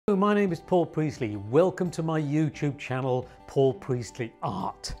My name is Paul Priestley. Welcome to my YouTube channel, Paul Priestley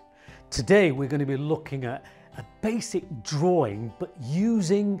Art. Today we're going to be looking at a basic drawing but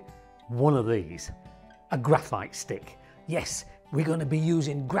using one of these, a graphite stick. Yes, we're going to be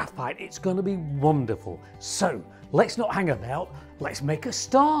using graphite. It's going to be wonderful. So let's not hang about, let's make a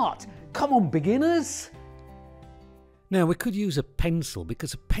start. Come on, beginners. Now we could use a pencil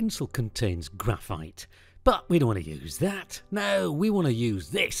because a pencil contains graphite. But we don't want to use that. No, we want to use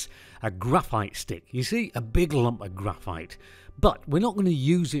this, a graphite stick. You see, a big lump of graphite. But we're not going to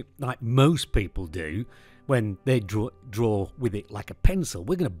use it like most people do when they draw with it like a pencil.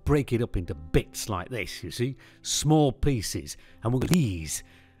 We're going to break it up into bits like this, you see, small pieces. And we'll do these.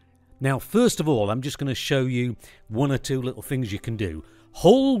 Now, first of all, I'm just going to show you one or two little things you can do.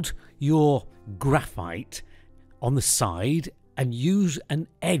 Hold your graphite on the side and use an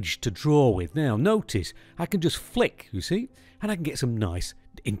edge to draw with. Now notice I can just flick, you see, and I can get some nice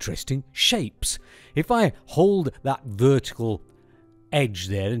interesting shapes. If I hold that vertical edge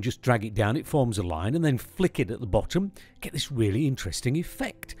there and just drag it down, it forms a line, and then flick it at the bottom, get this really interesting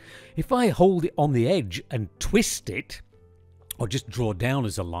effect. If I hold it on the edge and twist it, or just draw down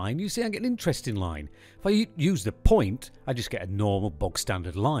as a line, you see I get an interesting line. If I use the point, I just get a normal bog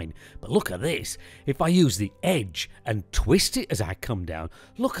standard line. But look at this. If I use the edge and twist it as I come down,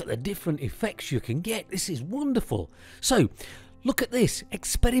 look at the different effects you can get. This is wonderful. So look at this.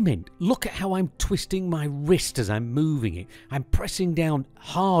 Experiment. Look at how I'm twisting my wrist as I'm moving it. I'm pressing down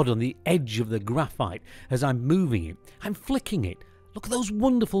hard on the edge of the graphite as I'm moving it. I'm flicking it. Look at those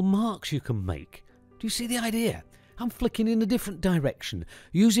wonderful marks you can make. Do you see the idea? I'm flicking in a different direction,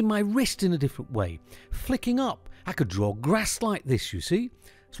 using my wrist in a different way, flicking up. I could draw grass like this, you see.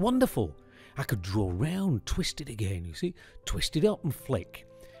 It's wonderful. I could draw round, twist it again, you see. Twist it up and flick.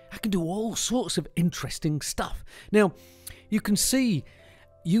 I can do all sorts of interesting stuff. Now, you can see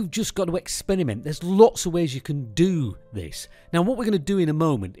you've just got to experiment. There's lots of ways you can do this. Now, what we're going to do in a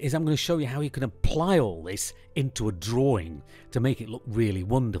moment is I'm going to show you how you can apply all this into a drawing to make it look really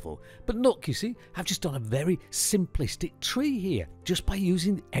wonderful. But look, you see, I've just done a very simplistic tree here just by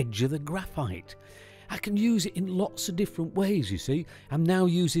using the edge of the graphite. I can use it in lots of different ways, you see. I'm now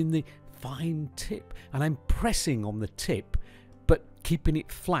using the fine tip and I'm pressing on the tip but keeping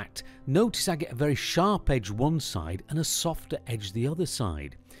it flat. Notice I get a very sharp edge one side and a softer edge the other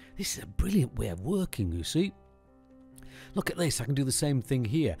side. This is a brilliant way of working, you see. Look at this, I can do the same thing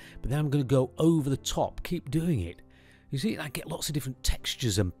here, but then I'm going to go over the top, keep doing it. You see, I get lots of different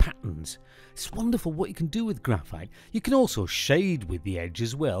textures and patterns. It's wonderful what you can do with graphite. You can also shade with the edge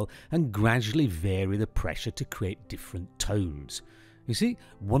as well and gradually vary the pressure to create different tones. You see,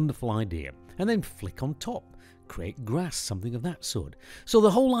 wonderful idea. And then flick on top. Create grass, something of that sort. So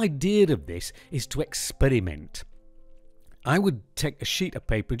the whole idea of this is to experiment. I would take a sheet of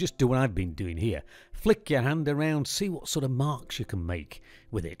paper and just do what I've been doing here. Flick your hand around, see what sort of marks you can make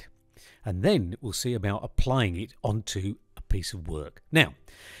with it. And then we'll see about applying it onto a piece of work. Now,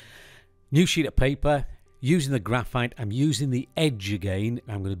 new sheet of paper, using the graphite, I'm using the edge again.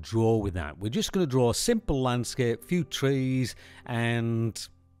 I'm going to draw with that. We're just going to draw a simple landscape, few trees, and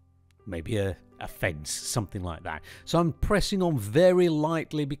maybe a fence, something like that. So I'm pressing on very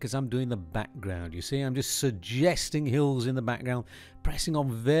lightly because I'm doing the background. You see, I'm just suggesting hills in the background, pressing on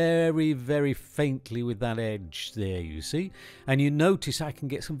very, very faintly with that edge there, you see. And you notice I can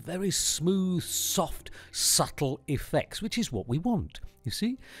get some very smooth, soft, subtle effects, which is what we want. You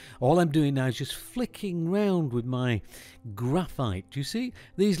see, all I'm doing now is just flicking round with my graphite. Do you see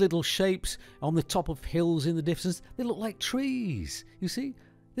these little shapes on the top of hills in the distance? They look like trees, you see.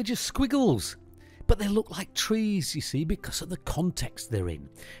 They're just squiggles. But they look like trees, you see, because of the context they're in.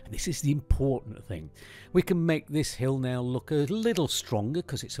 And this is the important thing. We can make this hill now look a little stronger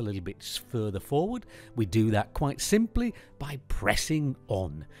because it's a little bit further forward. We do that quite simply by pressing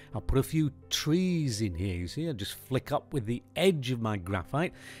on. I'll put a few trees in here, you see. I just flick up with the edge of my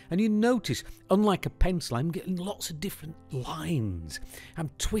graphite. And you notice, unlike a pencil, I'm getting lots of different lines. I'm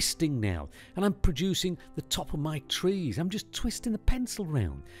twisting now. And I'm producing the top of my trees. I'm just twisting the pencil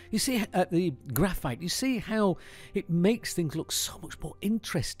round. You see, the graphite, you see how it makes things look so much more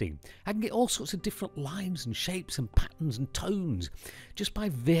interesting. I can get all sorts of different lines and shapes and patterns and tones just by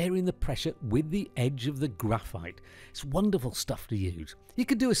varying the pressure with the edge of the graphite. It's wonderful stuff to use. You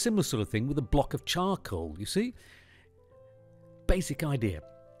could do a similar sort of thing with a block of charcoal, you see. Basic idea.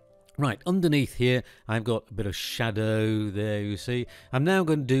 Right, underneath here I've got a bit of shadow there, you see. I'm now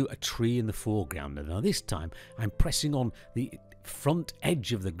going to do a tree in the foreground. And now this time I'm pressing on the front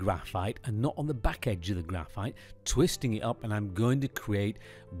edge of the graphite and not on the back edge of the graphite, twisting it up, and I'm going to create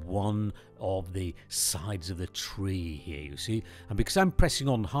one of the sides of the tree here, you see. And because I'm pressing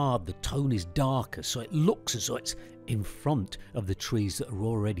on hard, the tone is darker, so it looks as though it's in front of the trees that are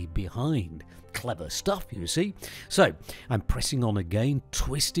already behind. Clever stuff, you see. So I'm pressing on again,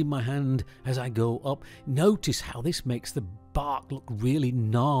 twisting my hand as I go up. Notice how this makes the bark look really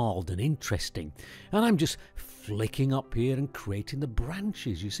gnarled and interesting. And I'm just flicking up here and creating the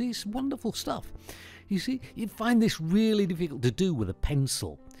branches, you see. It's wonderful stuff. You see, you'd find this really difficult to do with a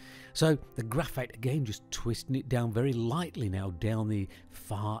pencil. So the graphite, again, just twisting it down very lightly now down the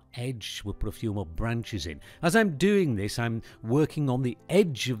far edge. We'll put a few more branches in. As I'm doing this, I'm working on the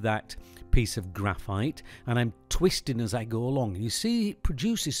edge of that piece of graphite, and I'm twisting as I go along. You see, it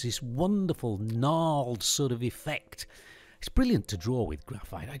produces this wonderful gnarled sort of effect. It's brilliant to draw with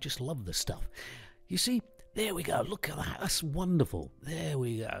graphite. I just love the stuff. You see, there we go. Look at that. That's wonderful. There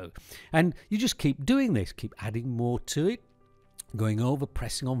we go. And you just keep doing this. Keep adding more to it. Going over,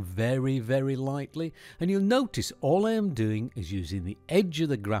 pressing on very, very lightly. And you'll notice all I am doing is using the edge of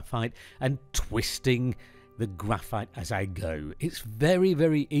the graphite and twisting the graphite as I go. It's very,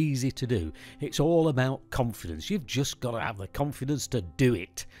 very easy to do. It's all about confidence. You've just got to have the confidence to do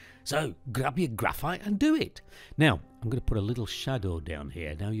it. So grab your graphite and do it. Now, I'm going to put a little shadow down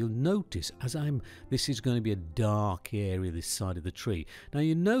here. Now you'll notice as this is going to be a dark area, this side of the tree. Now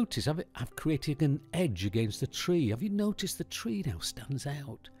you notice I've created an edge against the tree. Have you noticed the tree now stands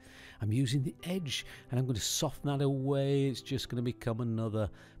out? I'm using the edge and I'm going to soften that away. It's just going to become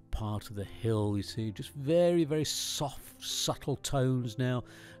another part of the hill, you see. Just very, very soft, subtle tones now.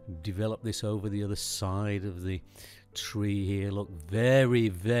 Develop this over the other side of the tree here. Look, very,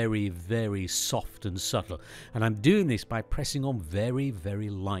 very, very soft and subtle, and I'm doing this by pressing on very, very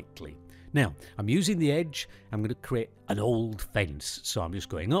lightly. Now I'm using the edge. I'm going to create an old fence, so I'm just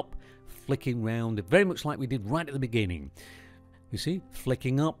going up, flicking round, very much like we did right at the beginning. You see,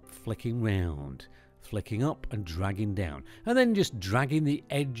 flicking up, flicking round, flicking up and dragging down, and then just dragging the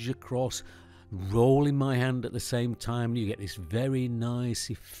edge across, rolling my hand at the same time. You get this very nice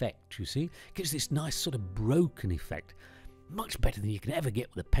effect, you see. It gives this nice sort of broken effect. Much better than you can ever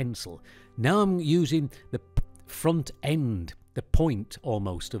get with a pencil. Now I'm using the front end, the point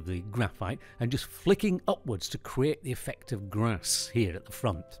almost of the graphite, and just flicking upwards to create the effect of grass here at the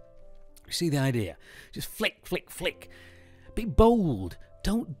front. You see the idea? Just flick, flick, flick. Be bold.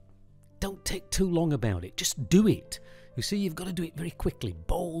 Don't take too long about it. Just do it. You see, you've got to do it very quickly.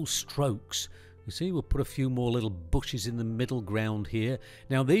 Bold strokes. You see, we'll put a few more little bushes in the middle ground here.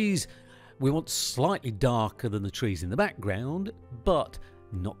 Now these, we want slightly darker than the trees in the background, but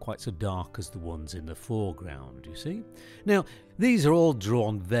not quite so dark as the ones in the foreground, you see. Now, these are all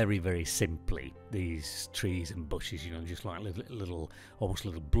drawn very, very simply. These trees and bushes, you know, just like little, almost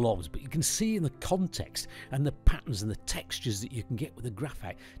little blobs. But you can see in the context and the patterns and the textures that you can get with the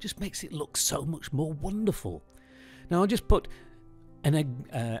graphite, just makes it look so much more wonderful. Now I'll just put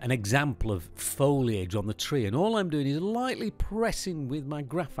an example of foliage on the tree, and all I'm doing is lightly pressing with my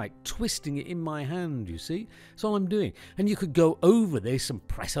graphite, twisting it in my hand, you see. That's all I'm doing. And you could go over this and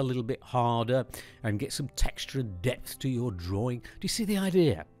press a little bit harder and get some texture and depth to your drawing. Do you see the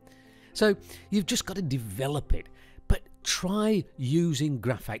idea? So you've just got to develop it. But try using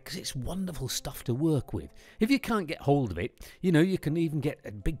graphite because it's wonderful stuff to work with. If you can't get hold of it, you know, you can even get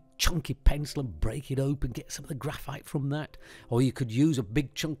a big chunky pencil and break it open, get some of the graphite from that. Or you could use a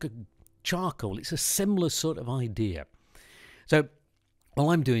big chunk of charcoal. It's a similar sort of idea. So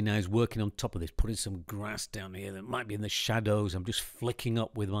all I'm doing now is working on top of this, putting some grass down here that might be in the shadows. I'm just flicking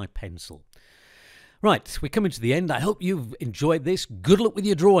up with my pencil. Right, we're coming to the end. I hope you've enjoyed this. Good luck with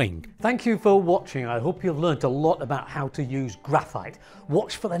your drawing. Thank you for watching. I hope you've learned a lot about how to use graphite.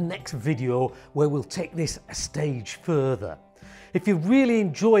 Watch for the next video where we'll take this a stage further. If you really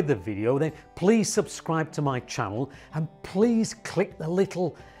enjoyed the video, then please subscribe to my channel and please click the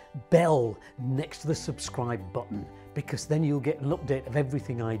little bell next to the subscribe button, because then you'll get an update of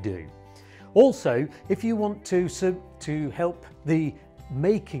everything I do. Also, if you want to help the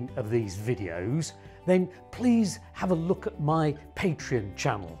making of these videos, then please have a look at my Patreon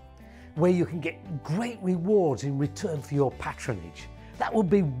channel, where you can get great rewards in return for your patronage. That would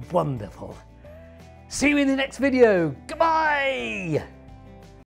be wonderful. See you in the next video. Goodbye!